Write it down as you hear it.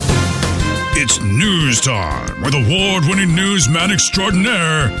It's news time with award-winning newsman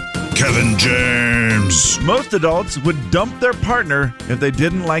extraordinaire, Kevin James. Most adults would dump their partner if they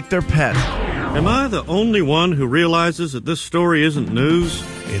didn't like their pet. Am I the only one who realizes that this story isn't news?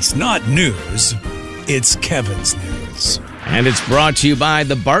 It's not news. It's Kevin's news. And it's brought to you by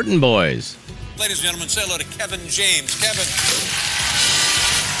the Barton Boys. Ladies and gentlemen, say hello to Kevin James. Kevin.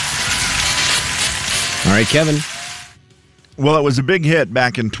 All right, Kevin. Well, it was a big hit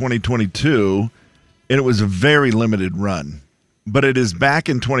back in 2022, and it was a very limited run. But it is back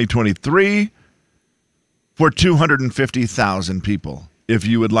in 2023 for 250,000 people. If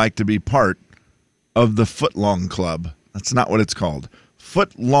you would like to be part of the Footlong Club. That's not what it's called.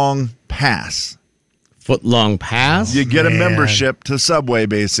 Footlong Pass. Footlong Pass? You get a membership to Subway,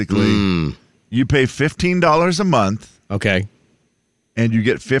 basically. You pay $15 a month. Okay. And you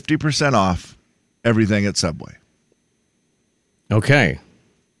get 50% off everything at Subway. Okay.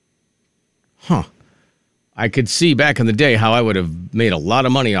 Huh. I could see back in the day how I would have made a lot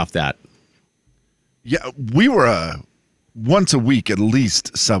of money off that. Yeah, we were once a week at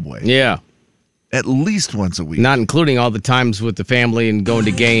least Subway. Yeah. At least once a week. Not including all the times with the family and going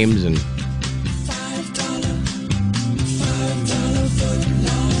to games and...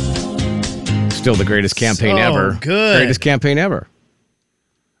 Still the greatest campaign ever. Good. Greatest campaign ever.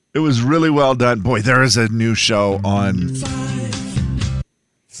 It was really well done. Boy, there is a new show on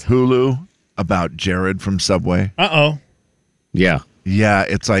Hulu about Jared from Subway. Uh-oh. Yeah. Yeah,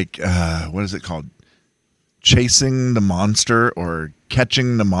 it's like, what is it called? Chasing the Monster or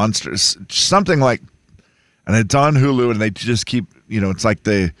Catching the Monster. Something like, and it's on Hulu, and they just keep, it's like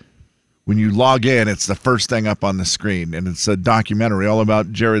when you log in, it's the first thing up on the screen, and it's a documentary all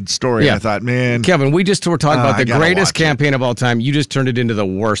about Jared's story. Yeah. I thought, man. Kevin, we just were talking about the greatest watch campaign of all time. You just turned it into the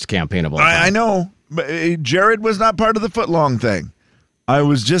worst campaign of all time. I know. But Jared was not part of the footlong thing. I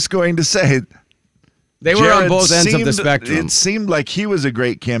was just going to say. They were on both ends of the spectrum. It seemed like he was a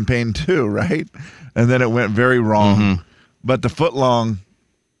great campaign too, right? And then it went very wrong. Mm-hmm. But the footlong,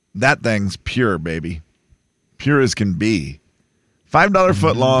 that thing's pure, baby. Pure as can be. $5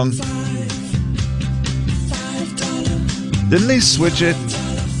 footlong. Didn't they switch it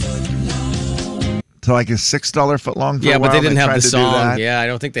to like a $6 footlong? Yeah, but they didn't have the to song. Yeah, I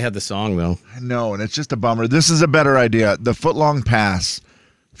don't think they had the song, though. No, and it's just a bummer. This is a better idea. The Footlong Pass,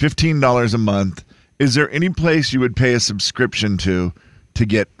 $15 a month. Is there any place you would pay a subscription to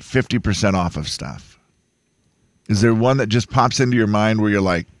get 50% off of stuff? Is there one that just pops into your mind where you're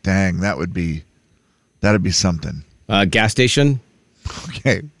like, dang, that'd be something? Gas station?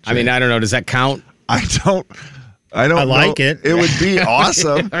 Okay. I mean, I don't know. Does that count? I don't I like know. it. It would be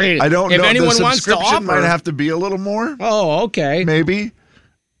awesome. I don't if know. Anyone the wants to subscription offer, might have to be a little more. Oh, okay. Maybe.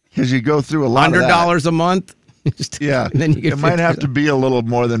 Because you go through a lot of that. $100 a month? Yeah. And then you get it might have to be a little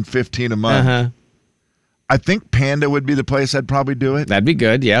more than $15 a month. Uh-huh. I think Panda would be the place I'd probably do it. That'd be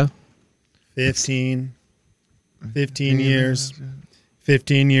good, yeah. 15 years.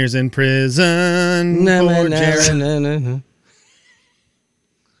 15 years in prison for Jared.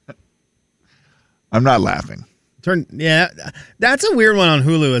 I'm not laughing. That's a weird one on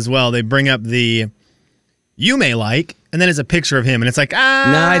Hulu as well. They bring up the you may like, and then it's a picture of him, and it's like, No,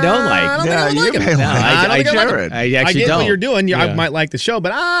 I don't like. I don't think I would like him. may No, like. I don't think I like him. Jared. I actually I get don't. what you're doing. I Yeah. might like the show,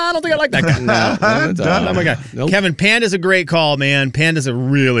 but I don't think I like that guy. No, Oh my God. Nope. Kevin, Panda's a great call, man. Panda's a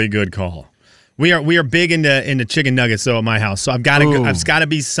really good call. We are big into chicken nuggets though at my house, so I've got to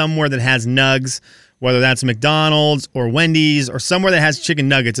be somewhere that has nugs, whether that's McDonald's or Wendy's or somewhere that has chicken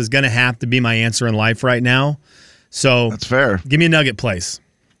nuggets is going to have to be my answer in life right now. So That's fair. Give me a nugget place.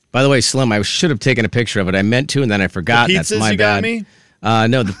 By the way, Slim, I should have taken a picture of it. I meant to, and then I forgot. The That's pizzas my you bad. got me?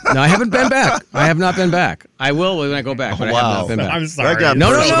 No, I haven't been back. I have not been back. I will when I go back, but I have not been back. I'm sorry. That got No.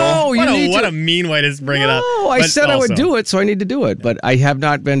 personal. What a mean way to bring it up. No, I But said I would also- do it, so I need to do it. But I have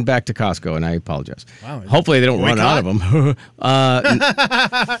not been back to Costco, and I apologize. Wow. Hopefully they don't run out of them.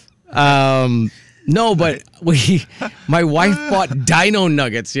 No, but my wife bought Dino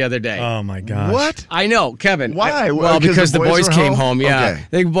Nuggets the other day. Oh my gosh. What? I know, Kevin. Why? Well, because the boys were came home. Yeah,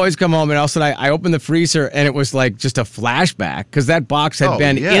 Okay. the boys come home, and all of a sudden I opened the freezer, and it was like just a flashback because that box had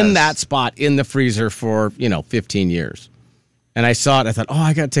been yes. in that spot in the freezer for 15 years. And I saw it. I thought,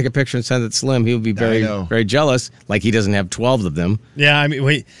 I got to take a picture and send it to Slim. He would be very, very jealous. Like he doesn't have 12 of them. Yeah, I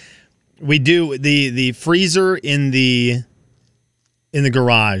mean we do the freezer in the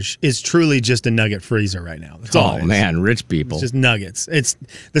garage is truly just a nugget freezer right now. That's all it is. Man, rich people. It's just nuggets. It's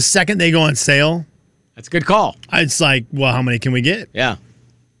the second they go on sale. That's a good call. It's like, well, how many can we get? Yeah.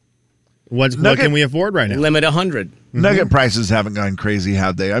 What can we afford right now? Limit 100. Nugget prices haven't gone crazy,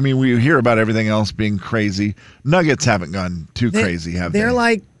 have they? I mean, we hear about everything else being crazy. Nuggets haven't gone too crazy, have they? They're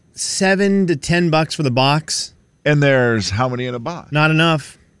like $7 to $10 for the box. And there's how many in a box? Not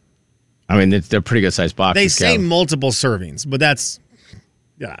enough. I mean, they're pretty good sized boxes. They say Kev. multiple servings, but that's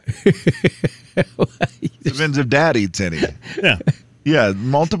yeah. Depends if Dad eats any. Yeah. Yeah,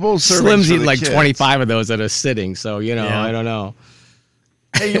 multiple servings. Slim's for eating the like kids. 25 of those at a sitting, so Yeah. I don't know.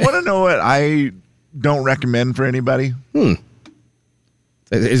 Hey, you want to know what I don't recommend for anybody?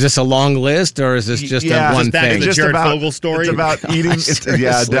 Is this a long list or is this just Yeah, a one just back to thing? the Jared Fogle story? It's about eating. Yeah,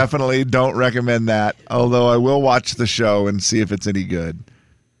 Seriously. definitely don't recommend that. Although I will watch the show and see if it's any good.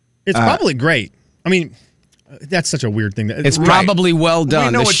 It's probably great. I mean, that's such a weird thing. It's probably well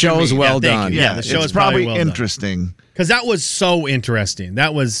done. know The what you show's mean. well Yeah, thank done. you. Yeah, the show it's is probably probably well done. interesting. because that was so interesting.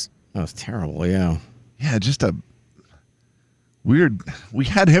 That was That was terrible, yeah. Yeah, just a weird. We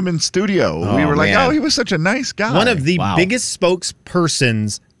had him in studio. We Oh, were like, man. oh, he was such a nice guy. one of the Wow. biggest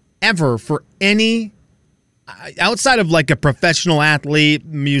spokespersons ever for any outside of like a professional athlete,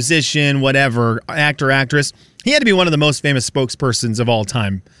 musician, whatever, actor, actress. He had to be one of the most famous spokespersons of all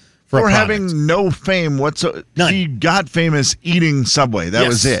time for a for product. having no fame whatsoever. None. He got famous eating Subway. That Yes.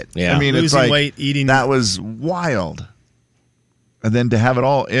 was it. Yeah. I mean, it's Losing like weight, eating- That was wild. And then to have it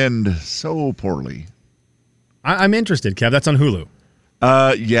all end so poorly. I'm interested, Kev. That's on Hulu.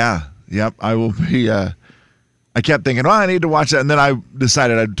 Yeah. Yep. I will be. I kept thinking, I need to watch that. And then I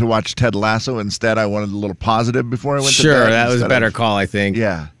decided to watch Ted Lasso instead. I wanted a little positive before I went to bed. Sure, that was a instead better of- call, I think.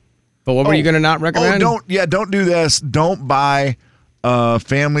 Yeah. But what were you going to not recommend? don't do this. Don't buy a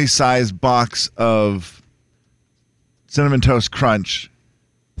family-sized box of Cinnamon Toast Crunch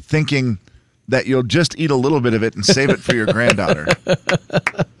thinking that you'll just eat a little bit of it and save it for your granddaughter.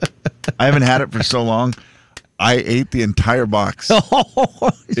 I haven't had it for so long. I ate the entire box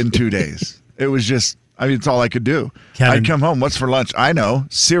in 2 days. It was just, it's all I could do. Kevin. I'd come home. What's for lunch? I know.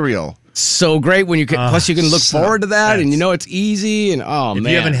 Cereal. So great when you can, plus you can look so- forward to that and you yes. know it's easy and If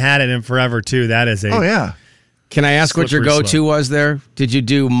man. you haven't had it in forever, too, that is a Oh, yeah. Can I ask what your Slippery go-to slope. was there? Did you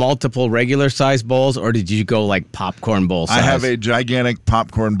do multiple regular size bowls or did you go like popcorn bowl size? I have a gigantic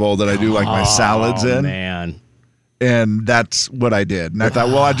popcorn bowl that I do like my salads in. Man. And that's what I did. And I thought,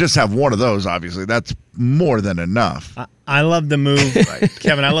 well, I just have one of those, obviously. That's more than enough. I love the move,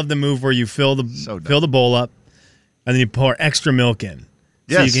 Kevin. I love the move where you fill the bowl up, and then you pour extra milk in,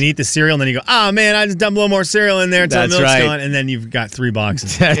 so you Yes. can eat the cereal, and then you go, "Oh man, I just dumped a little more cereal in there until the That's milk's right. gone," and then you've got 3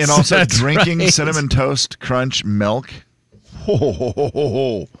 boxes. And also That's drinking right. Cinnamon Toast Crunch milk.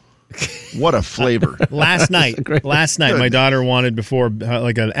 What a flavor. Last night, my daughter wanted before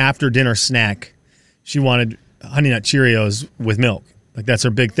like an after dinner snack. She wanted Honey Nut Cheerios with milk. Like that's her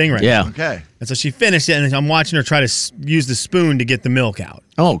big thing right Yeah. now. Okay. And so she finished it, and I'm watching her try to use the spoon to get the milk out.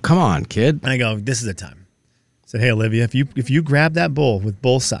 Oh, come on, kid. And I go, "This is the time." I said, "Hey, Olivia, if you grab that bowl with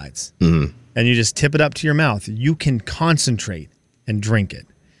both sides and you just tip it up to your mouth, you can concentrate and drink it."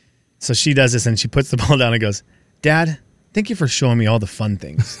 So she does this, and she puts the bowl down and goes, "Dad, thank you for showing me all the fun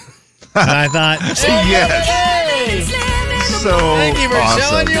things." And I thought, Yes. So "Thank you for awesome.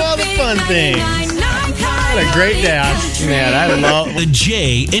 showing you all the fun things." What a great dad. Man, I love The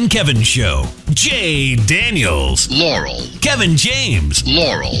Jay and Kevin Show. Jay Daniels. Laurel. Kevin James.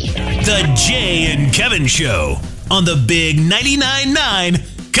 Laurel. The Jay and Kevin Show on the Big 99.9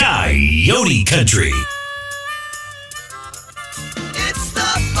 Coyote Country. It's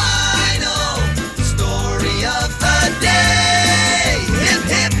the final story of the day. Hip,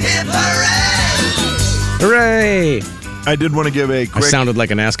 hip, hip, hooray! Hooray! I did want to give a I quick. sounded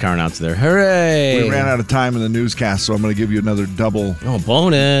like a NASCAR announcer there. Hooray! We ran out of time in the newscast, so I'm going to give you another double. Oh,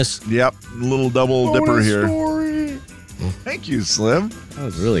 bonus. Yep, little double dipper here. Thank you, Slim, That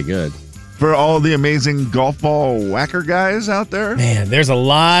was really good. for all the amazing golf ball whacker guys out there. Man, there's a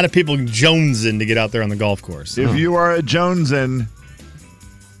lot of people jonesing to get out there on the golf course. If you are a Jonesin,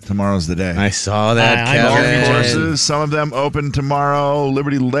 tomorrow's the day. I saw that, I know. Golf Kevin. courses, some of them open tomorrow.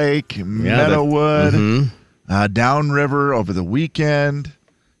 Liberty Lake, Meadowwood, Downriver over the weekend,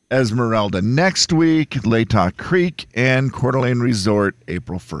 Esmeralda next week, Latah Creek, and Coeur d'Alene Resort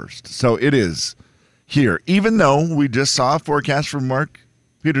April 1st. So it is here. Even though we just saw a forecast from Mark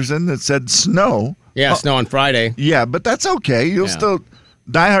Peterson that said snow. Yeah, snow on Friday. Yeah, but that's okay. You'll Yeah. still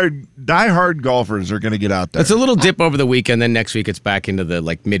diehard golfers are going to get out there. It's a little dip over the weekend, then next week it's back into the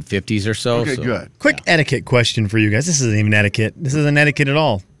like mid 50s or so. Okay, so- good. Quick etiquette question for you guys. This isn't even etiquette. This isn't etiquette at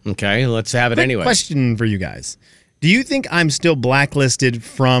all. Okay, let's have it Quick anyway. question for you guys. Do you think I'm still blacklisted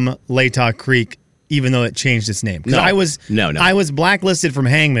from Latah Creek even though it changed its name. 'Cause No. I was No. I was blacklisted from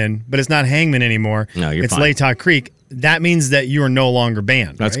Hangman, but it's not Hangman anymore. No, you're it's fine. Latah Creek. That means that you are no longer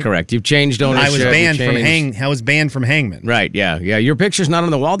banned. That's right? correct. You've changed ownership. I was banned you from changed- I was banned from Hangman. Right, yeah. Your picture's not on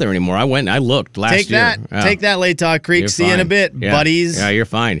the wall there anymore. I went and I looked last Take year. that. Yeah. Take that, Latah Creek. You're See you in a fine. bit, Yeah. buddies. Yeah, you're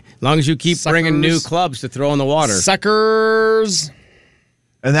fine. As long as you keep bringing new Suckers. clubs to throw in the water. Suckers.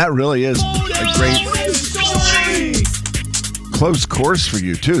 And that really is a great close course for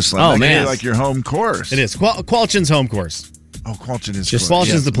you, too, Slim. Oh, That could be man. like your home course. It is. Qualchin's home course. Oh, Qualchin is Just close.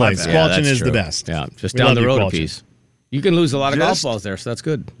 Qualchin's the my place. bad. Qualchin that's is the true. best. Yeah, just We down love the you, road a Qualchin. piece. You can lose a lot of golf Just- balls there, so that's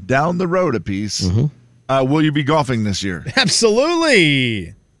good. Down the road a piece. Mm-hmm. Will you be golfing this year?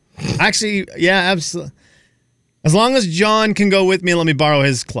 Absolutely. Actually, yeah, absolutely. As long as John can go with me and let me borrow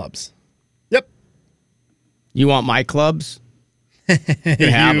his clubs. Yep. You want my clubs? You can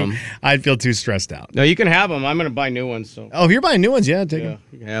have them. I'd feel too stressed out. No, you can have them. I'm going to buy new ones. So Oh, if you're buying new ones, yeah, take yeah, them.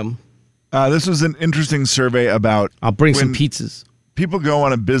 you can have them. This was an interesting survey about I'll bring some when pizzas. people go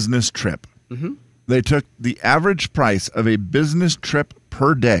on a business trip. They took the average price of a business trip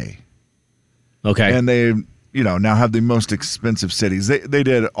per day, Okay. and they, now have the most expensive cities. They did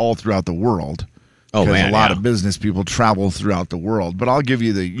it all throughout the world. Oh, because man, a lot yeah. of business people travel throughout the world. But I'll give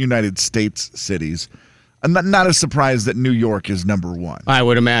you the United States cities. I'm not a surprise that New York is number one. I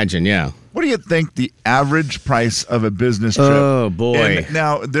would imagine, yeah. What do you think the average price of a business trip? Oh, boy. And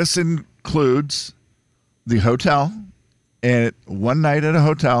now, this includes the hotel and one night at a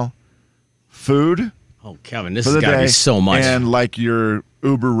hotel, food Oh, Kevin, this for has the got to day, be so much. and like your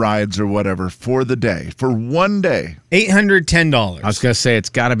Uber rides or whatever for the day, for one day. $810. I was going to say it's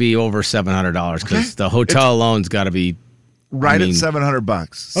got to be over $700 because Okay. the hotel alone's got to be. Right I mean- at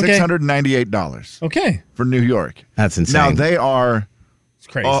 $700, Okay. $698 Okay. for New York. That's insane. Now they are It's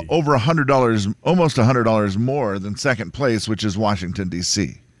crazy. over $100, almost $100 more than second place, which is Washington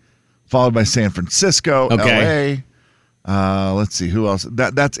D.C., followed by San Francisco, Okay. L.A. Let's see who else.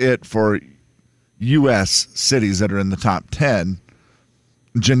 That's it for U.S. cities that are in the top 10.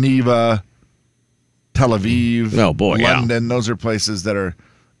 Geneva, Tel Aviv, Oh, boy, yeah. London. Those are places that are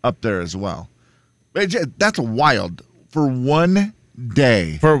up there as well. That's wild for one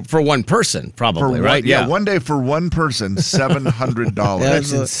day. for one person, probably, For right? one, one day for one person, $700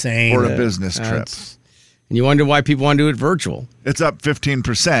 That's insane. for a business trip. That's- And you wonder why people want to do it virtual. It's up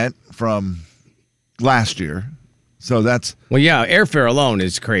 15% from last year. So that's Well, yeah, airfare alone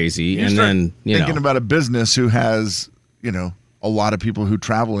is crazy. you And start then, thinking about a business who has, a lot of people who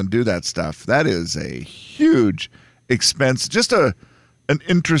travel and do that stuff. That is a huge expense. Just an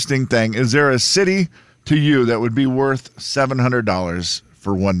interesting thing. Is there a city to you that would be worth $700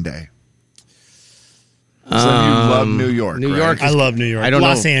 for one day? So you love New York. New right? York I love New York. I don't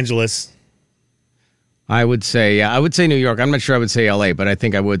Los know. Angeles. I would say New York. I'm not sure I would say LA, but I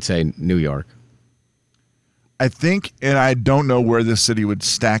think I would say New York. I think, and I don't know where this city would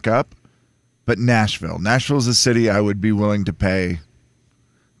stack up, but Nashville. Nashville's a city I would be willing to pay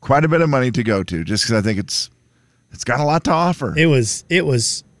quite a bit of money to go to, just because I think it's got a lot to offer. It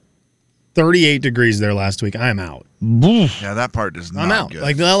was 38 degrees there last week. I'm out. Yeah, that part does not. I'm out. Good.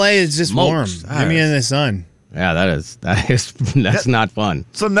 Like LA is just Smokes. warm. Give me in the sun. Yeah, that's not fun.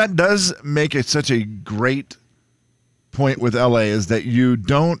 So that does make it such a great point with LA is that you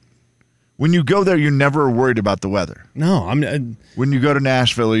don't. When you go there, you're never worried about the weather. No, I'm. When you go to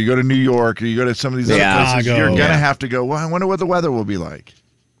Nashville or you go to New York or you go to some of these Yeah. other places, Chicago. you're going to Yeah. have to go, well, I wonder what the weather will be like.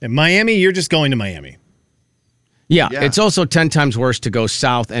 In Miami, you're just going to Miami. Yeah, Yeah. it's also 10 times worse to go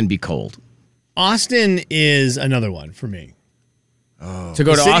south and be cold. Austin is another one for me. To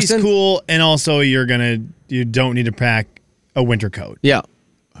go The to city's Austin? cool, and also you don't need to pack a winter coat. Yeah.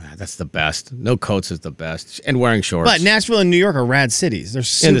 That's the best. No coats is the best. And wearing shorts. But Nashville and New York are rad cities. They're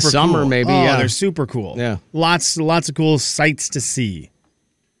super In the summer, cool. maybe, Oh, yeah. they're super cool. Yeah. Lots of cool sights to see.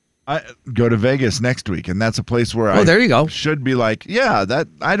 I go to Vegas next week, and that's a place where I there you go. should be like, yeah, that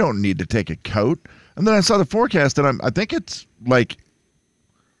I don't need to take a coat. And then I saw the forecast, and I think it's like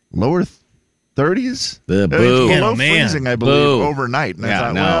lower 30s. The It's boo. below Oh, man. freezing, I believe, Boo. overnight. And I Yeah,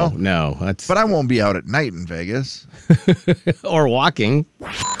 thought, no, well, no. That's but I won't be out at night in Vegas. or walking.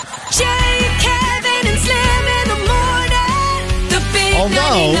 Jay, Kevin, and Slim in the morning. The big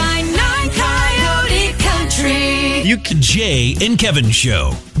Although- 99.9 Coyote Country. Jay and Kevin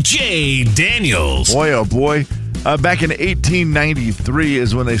Show. Jay Daniels. Boy, oh boy. Back in 1893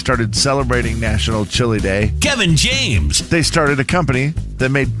 is when they started celebrating National Chili Day. Kevin James. They started a company that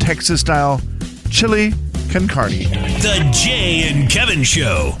made Texas-style chili con carne. The Jay and Kevin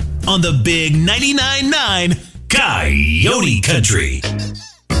Show on the Big 99.9 Coyote Country.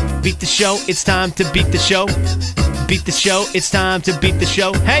 Beat the show, it's time to beat the show. Beat the show, it's time to beat the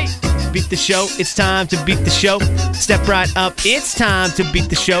show. Hey! Beat the show, it's time to beat the show. Step right up, it's time to beat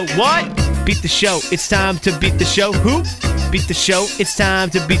the show. What? Beat the show, it's time to beat the show. Who? Beat the show, it's time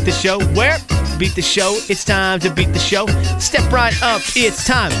to beat the show. Where? Beat the show, it's time to beat the show. Step right up, it's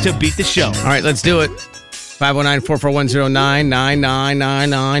time to beat the show. All right, let's do it.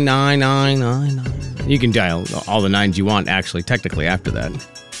 509-441-09999999. You can dial all the nines you want, actually, technically, after that.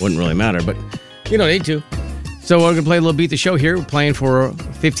 Wouldn't really matter, but you don't need to. So we're going to play a little Beat the Show here. We're playing for a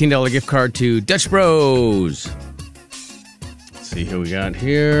 $15 gift card to Dutch Bros. Let's see who we got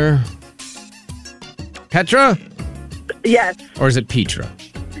here. Petra? Yes. Or is it Petra?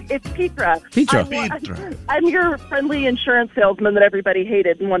 It's Petra. Petra. I'm your friendly insurance salesman that everybody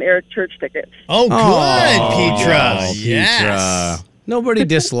hated and won Eric Church tickets. Oh, good, Petra. Oh, Yes. Petra. Nobody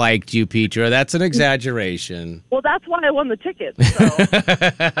disliked you, Petra. That's an exaggeration. Well, that's why I won the tickets, so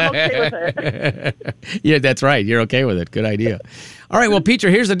I'm okay with it. Yeah, that's right. You're okay with it. Good idea. All right, well, Petra,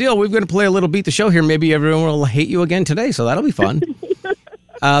 here's the deal. We're going to play a little Beat the Show here. Maybe everyone will hate you again today, so that'll be fun.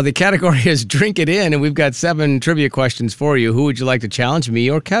 The category is Drink It In, and we've got 7 trivia questions for you. Who would you like to challenge, me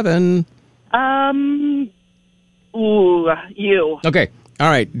or Kevin? You. Okay. All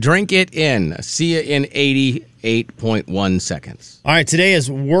right. Drink It In. See you in 88.1 seconds. All right, today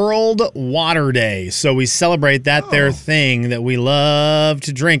is World Water Day, so we celebrate that there thing that we love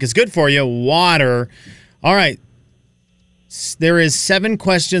to drink. It's good for you, water. All right, there is 7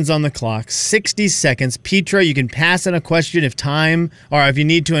 questions on the clock, 60 seconds. Petra, you can pass on a question if time, or if you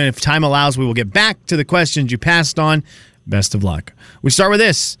need to, and if time allows, we will get back to the questions you passed on. Best of luck. We start with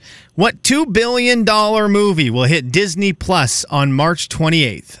this. What $2 billion movie will hit Disney Plus on March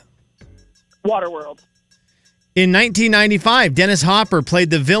 28th? Waterworld. In 1995, Dennis Hopper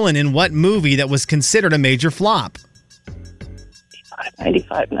played the villain in what movie that was considered a major flop?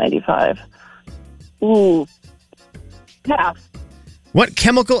 95. Ooh. Pass. What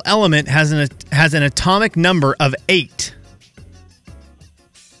chemical element has an atomic number of 8?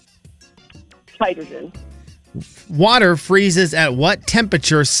 Hydrogen. Water freezes at what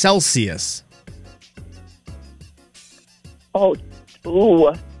temperature Celsius? Oh,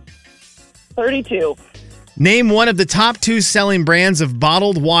 ooh. 32. Name one of the top 2 selling brands of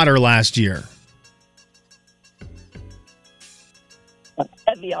bottled water last year.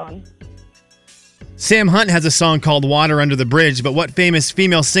 Evian. Sam Hunt has a song called Water Under the Bridge, but what famous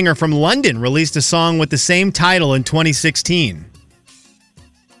female singer from London released a song with the same title in 2016?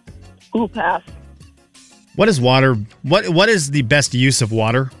 Ooh, pass. What is water? What is the best use of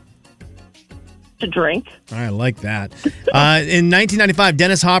water? To drink. I like that. In 1995,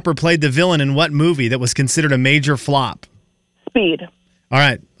 Dennis Hopper played the villain in what movie that was considered a major flop? Speed. All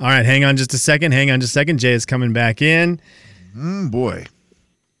right. Hang on just a second. Jay is coming back in. Boy.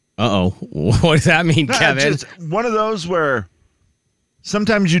 Uh-oh. What does that mean, Kevin? Just one of those where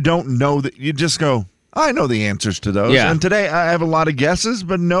sometimes you don't know that you just go, I know the answers to those. Yeah. And today I have a lot of guesses,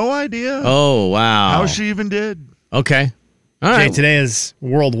 but no idea Oh, wow. how she even did. Okay. All Jay, right. today is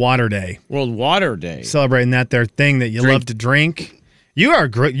World Water Day. World Water Day. Celebrating that there thing that you love to drink. You are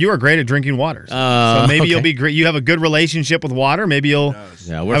great at drinking water. So maybe you'll be great. You have a good relationship with water. Maybe you'll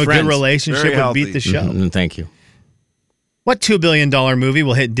have we're a friends. good relationship Very with Beat healthy. the Show. Thank you. What $2 billion movie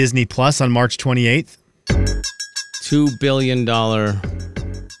will hit Disney Plus on March 28th? $2 billion.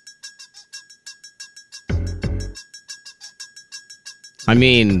 I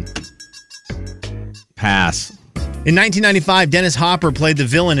mean, pass. In 1995, Dennis Hopper played the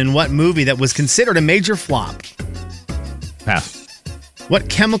villain in what movie that was considered a major flop? Pass. What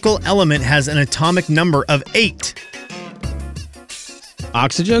chemical element has an atomic number of 8?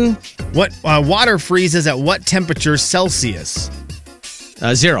 Oxygen? What water freezes at what temperature Celsius?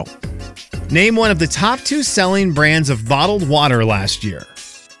 0. Name one of the top 2 selling brands of bottled water last year.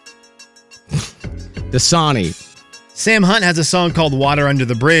 Dasani. Sam Hunt has a song called Water Under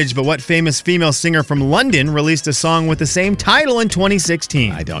the Bridge, but what famous female singer from London released a song with the same title in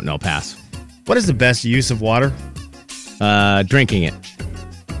 2016? I don't know. Pass. What is the best use of water? Drinking it.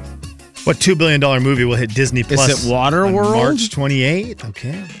 What $2 billion movie will hit Disney Plus? Is it Waterworld? On March 28th.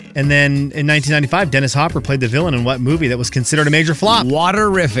 Okay. And then in 1995, Dennis Hopper played the villain in what movie that was considered a major flop?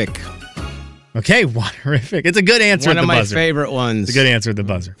 Waterific. Okay, Waterific. It's a good answer One at of the my buzzer. favorite ones. It's a good answer at the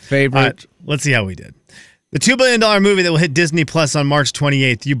buzzer. Favorite. All right, let's see how we did. The $2 billion movie that will hit Disney Plus on March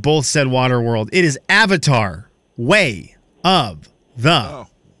 28th, you both said Waterworld. It is Avatar, Way of the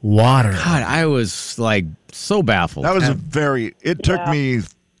Water. God, I was like so baffled. That was it took me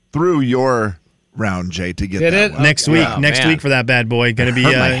through your round, Jay, to get Did that it? one. Next week Oh, man. for that bad boy. Going to be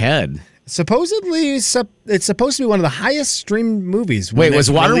hurt my head. supposedly it's supposed to be one of the highest streamed movies. Wait, when was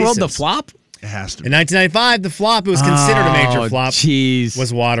it Waterworld the releases. flop? It has to be. In 1995, the flop. It was considered a major flop. Jeez.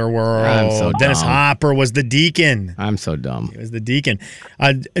 Was Waterworld. I'm so Dennis dumb. Hopper was the deacon. I'm so dumb. He was the deacon.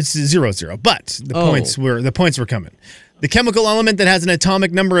 It's 0-0, but the Oh. points were coming. The chemical element that has an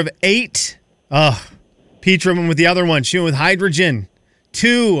atomic number of 8. Petra went with the other one. She went with hydrogen.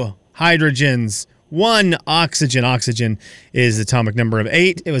 2 hydrogens. 1 oxygen. Oxygen is the atomic number of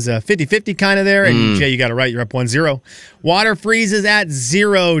 8. It was a 50-50 kind of there. And Jay, you got it right. You're up 1-0. Water freezes at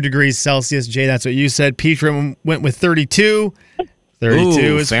 0 degrees Celsius. Jay, that's what you said. Petra went with 32.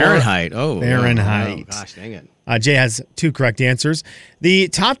 32 is Fahrenheit. Fahrenheit. Oh, gosh, dang it. Jay has 2 correct answers. The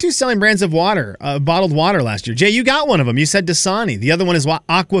top 2 selling brands of water, bottled water last year. Jay, you got one of them. You said Dasani. The other one is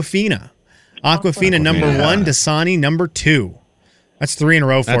Aquafina. Aquafina number 1, Dasani number 2. That's 3 in a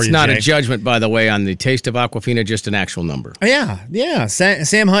row for That's you, not Jay. a judgment, by the way, on the taste of Aquafina, just an actual number. Oh, yeah.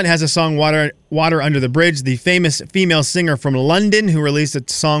 Sam Hunt has a song, Water Under the Bridge. The famous female singer from London who released a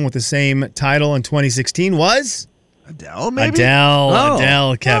song with the same title in 2016 was... Adele, maybe?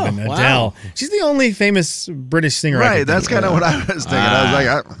 Adele, Kevin. Oh, wow. Adele. She's the only famous British singer I Right, can that's think kind of what I was thinking. I was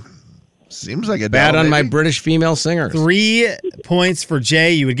like, seems like Adele. Bad on my maybe? British female singers. 3 points for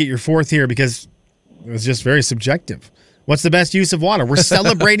Jay. You would get your 4th here because it was just very subjective. What's the best use of water? We're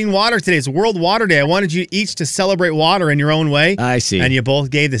celebrating water today. It's World Water Day. I wanted you each to celebrate water in your own way. I see. And you both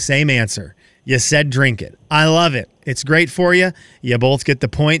gave the same answer. You said drink it. I love it. It's great for you. You both get the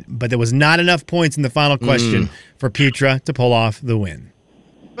point, but there was not enough points in the final question for Petra to pull off the win.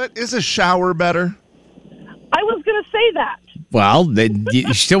 But is a shower better? I was going to say that. Well,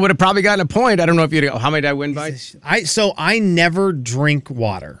 you still would have probably gotten a point. I don't know if you. How many did I win by? I never drink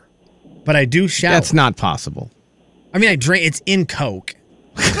water, but I do shower. That's not possible. I mean, I drink. It's in Coke.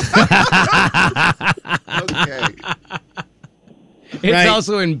 Okay. It's Right.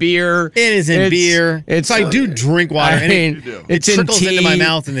 also in beer. It is in beer. It's So I do drink water. I and mean, do. it's it in trickles tea. into my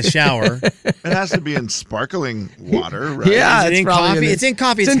mouth in the shower. It has to be in sparkling water, right? Yeah, Is it it's in probably coffee? in It's in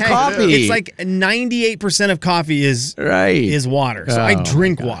coffee. It's in hey, coffee. It's like 98% of coffee is water. So I Oh,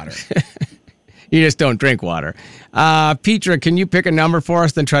 drink water. You just don't drink water. Petra, can you pick a number for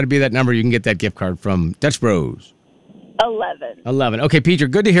us? Then try to be that number. You can get that gift card from Dutch Bros. 11. 11. Okay, Petra,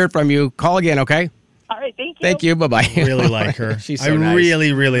 good to hear from you. Call again, okay? All right, thank you. Thank you. Bye-bye. I really like her. She's so I nice.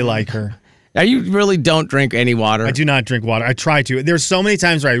 really, really like her. Now, you really don't drink any water? I do not drink water. I try to. There's so many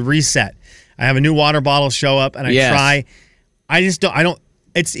times where I reset. I have a new water bottle show up, and I Yes. try. I just don't. I don't.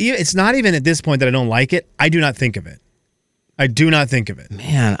 It's not even at this point that I don't like it. I do not think of it. I do not think of it.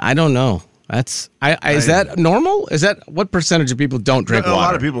 Man, I don't know. Is that normal? Is that what percentage of people don't drink A water?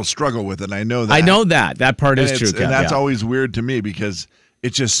 lot of people struggle with it. I know that. I know that. That part is true, Kev, And that's yeah. always weird to me because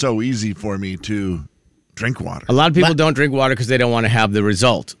it's just so easy for me to drink water. A lot of people don't drink water because they don't want to have the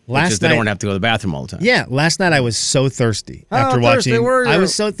result, which Last is they don't night- want to have to go to the bathroom all the time. Yeah, last night I was so thirsty after thirsty watching. were you? I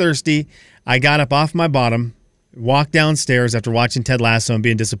was so thirsty. I got up off my bottom, walked downstairs after watching Ted Lasso and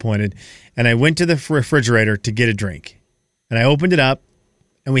being disappointed, and I went to the refrigerator to get a drink. And I opened it up,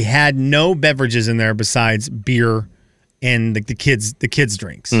 and we had no beverages in there besides beer and the kids'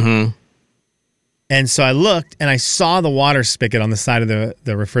 drinks. Mm-hmm. And so I looked, and I saw the water spigot on the side of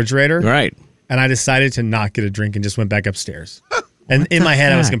the refrigerator. Right. And I decided to not get a drink and just went back upstairs. And in my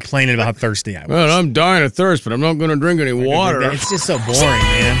head, I was heck? complaining about how thirsty I was. Well, I'm dying of thirst, but I'm not going to drink any water. It's just so boring,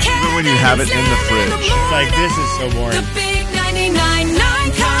 man. Even when you have it in the fridge. It's like, this is so boring. The big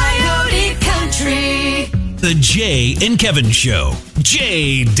 99.9 Coyote Country. The Jay and Kevin Show.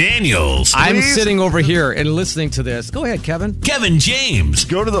 Jay Daniels. I'm Please? sitting over here and listening to this. Go ahead, Kevin. Kevin James.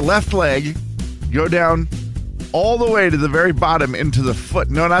 Go to the left leg, go down all the way to the very bottom into the foot.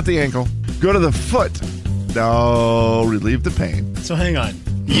 No, not the ankle. Go to the foot. No, relieve the pain. So hang on.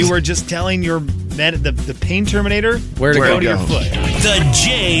 You were just telling the pain terminator Where to go go. to your foot. The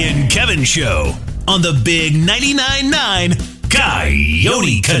Jay and Kevin Show on the big 99.9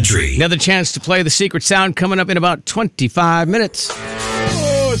 Coyote Country. Another chance to play the secret sound coming up in about 25 minutes.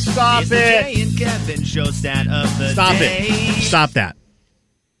 Oh, stop It's the Jay and Kevin show stat of the Stop day. it. Stop that.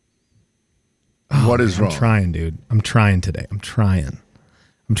 What is wrong? I'm trying, dude. I'm trying today. I'm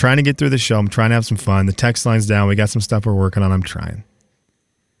trying to get through the show. I'm trying to have some fun. The text line's down. We got some stuff we're working on. I'm trying.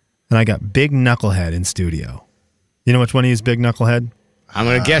 And I got Big Knucklehead in studio. You know which one he is, Big Knucklehead? I'm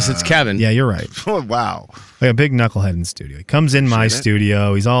going to guess it's Kevin. Yeah, you're right. Oh, wow. I got Big Knucklehead in studio. He comes in my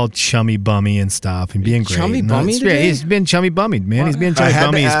studio. He's all chummy bummy and stuff and being great. Chummy And bummy yeah, today? he's been chummy bummied, man. He's being chummy I had to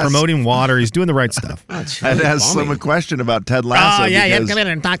bummy. He's ask- promoting water. He's doing the right stuff. I had to ask Slim a question about Ted Lasso. because in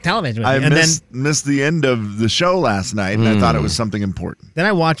and talk television. I And missed the end of the show last night, and I thought it was something important. then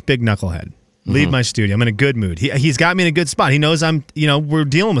I watched Big Knucklehead. Leave my studio. I'm in a good mood. He's got me in a good spot. He knows we're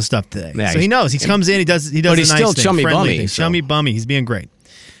dealing with stuff today. Yeah, so he knows. He comes in, he does but a he's nice still thing, chummy friendly bummy, thing. so. Chummy bummy. He's being great.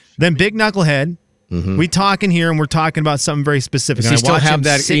 Then Big Knucklehead. We talk in here and we're talking about something very specific. Does And he I still watch have him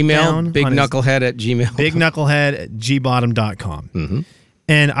that sit email, down on his- bigknucklehead@gmail.com? bigknucklehead@gbottom.com.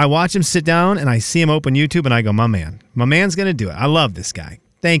 And I watch him sit down and I see him open YouTube and I go, my man's going to do it. I love this guy.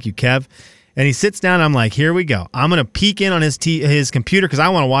 Thank you, Kev. And he sits down and I'm like, here we go. I'm going to peek in on his computer because I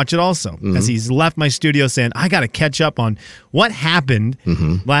want to watch it also. As he's left my studio saying, I got to catch up on what happened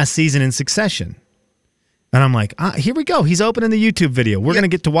last season in Succession. And I'm like, here we go. He's opening the YouTube video. We're going to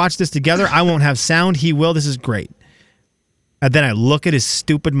get to watch this together. I won't have sound. He will. This is great. And then I look at his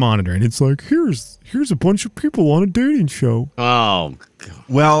stupid monitor, and it's like, here's a bunch of people on a dating show. Oh,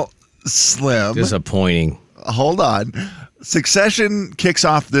 Well, Slim, disappointing. hold on. Succession kicks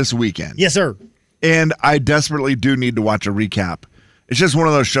off this weekend. Yes, sir. And I desperately do need to watch a recap. It's just one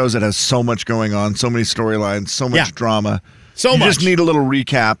of those shows that has so much going on, so many storylines, so much drama. So you much. just need a little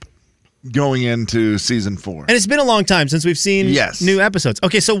recap going into season 4. And it's been a long time since we've seen new episodes.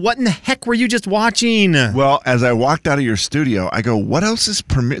 Okay, so what in the heck were you just watching? Well, as I walked out of your studio, I go, what else is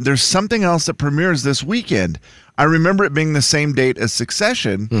there's something else that premieres this weekend. I remember it being the same date as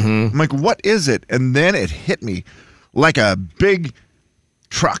Succession. I'm like, what is it? And then it hit me like a big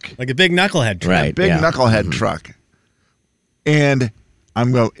truck. Like a big knucklehead truck. A big knucklehead truck. And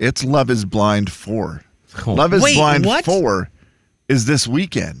I'm going, it's Love is Blind 4. Love is Blind 4 is this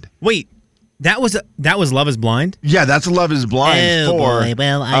weekend. Wait, that was Love is Blind? Yeah, that's Love is Blind 4. Boy.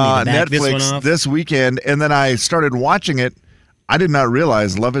 Well, I need to back Netflix this one off. this weekend. And then I started watching it. I did not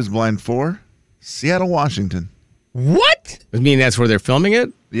realize Love is Blind 4, Seattle, Washington. What? I mean, that's where they're filming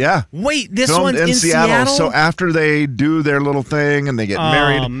it? Yeah. Wait, this Filmed one's in Seattle? So after they do their little thing and they get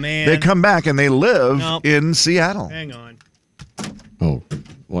married, man. they come back and they live in Seattle. Hang on. Oh,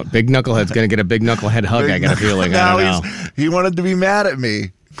 what? Big Knucklehead's going to get a big Knucklehead hug, I got a feeling. I don't know. He wanted to be mad at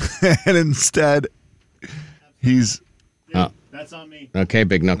me. And instead, he's... That's on me. Okay,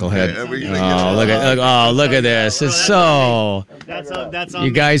 Big Knucklehead. Okay, look at this. It's so... That's on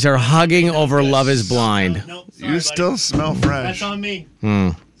You me. guys are hugging over Love is Blind. No, sorry, You still smell fresh. That's on me. Hmm.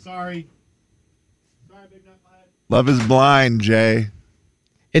 Sorry. Sorry, Big Knucklehead. Love is Blind, Jay.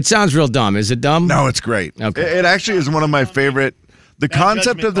 It sounds real dumb. Is it dumb? No, it's great. Okay. It actually is one of my favorite... The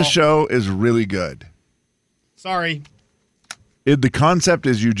concept of the show is really good. Sorry. The concept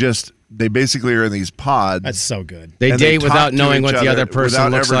is they basically are in these pods. That's so good. They and date talk without to knowing each what the other other person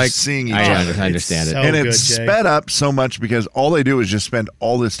without looks ever like. seeing each I other. understand it. so And good, it's Jay. sped up so much because all they do is just spend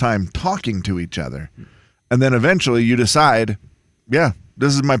all this time talking to each other. And then eventually you decide, yeah,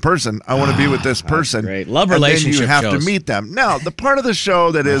 this is my person. I want to be with this person. great. Love and relationship then you have shows. to meet them. Now, the part of the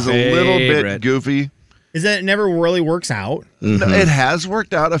show that is a little bit Favorite. goofy, Is that it never really works out? no, it has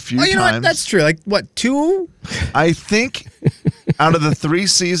worked out a few Oh, you know times. what? That's true. Like, what, 2? I think out of the 3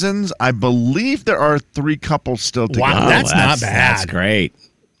 seasons, I believe there are 3 couples still together. Wow, that's not bad. That's great.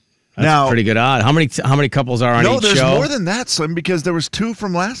 That's Now- pretty good odd. How many couples are on No, each there's show? more than that, Slim, because there was 2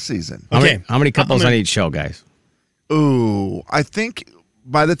 from last season. How many couples on each show, guys? Ooh, I think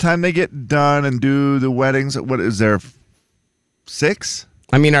by the time they get done and do the weddings, what is there, 6?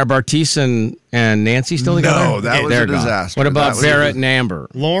 I mean, are Bartiz and Nancy still together? No, that was they're a gone. disaster. What about That was Barrett and Amber?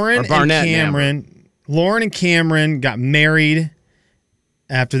 Lauren Or and Barnett and Amber? Cameron. Lauren and Cameron got married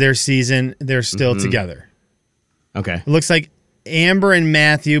after their season. They're still together. Okay. It looks like Amber and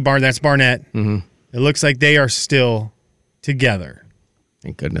Matthew, that's Barnett. It looks like they are still together.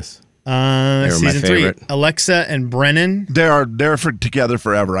 Thank goodness. They were my Season 3, favorite. Alexa and Brennan, They're together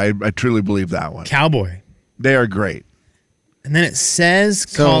forever. I truly believe that one. Cowboy. They are great. And then it says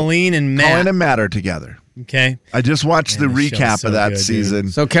So, Colleen and Matt. Colin and Matt are together. Okay. I just watched the Man, this show's recap so of that good, dude. season.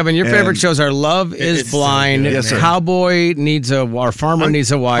 So, Kevin, your favorite And- shows are Love is It's so Blind, good, Yes, sir. Cowboy needs or Farmer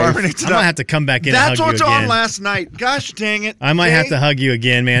needs a wife. Farmer needs I'm to- going to have to come back in That's and hug what's you again. on last night. Gosh dang it. I might have Jay. to hug you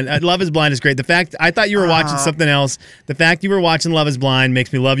again, man. Love is Blind is great. The fact I thought you were watching something else. The fact you were watching Love is Blind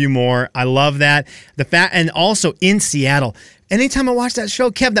makes me love you more. I love that. The fact, and also in Seattle. Anytime I watch that show,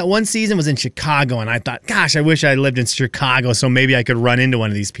 Kev, that one season was in Chicago, and I thought, gosh, I wish I lived in Chicago so maybe I could run into one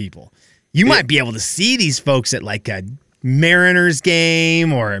of these people. You might be able to see these folks at like a Mariners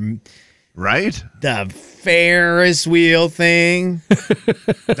game or Right? the Ferris wheel thing.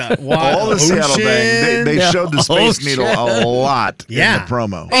 All the Seattle thing. They showed the Space Needle a lot in the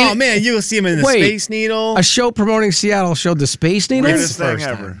promo. Oh, man, you'll see him in the Wait, Space Needle. A show promoting Seattle showed the Space Needle? Weirdest thing first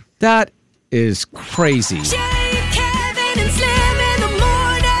ever. That is crazy. Jay, Kevin, and Slim in the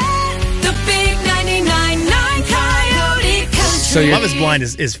morning. The big 99.9 Coyote Country. So your- Love is Blind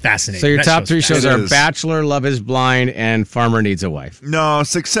is fascinating. So your That top show's 3 shows It are is. Bachelor, Love is Blind, and Farmer Needs a Wife. No,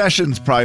 Succession's probably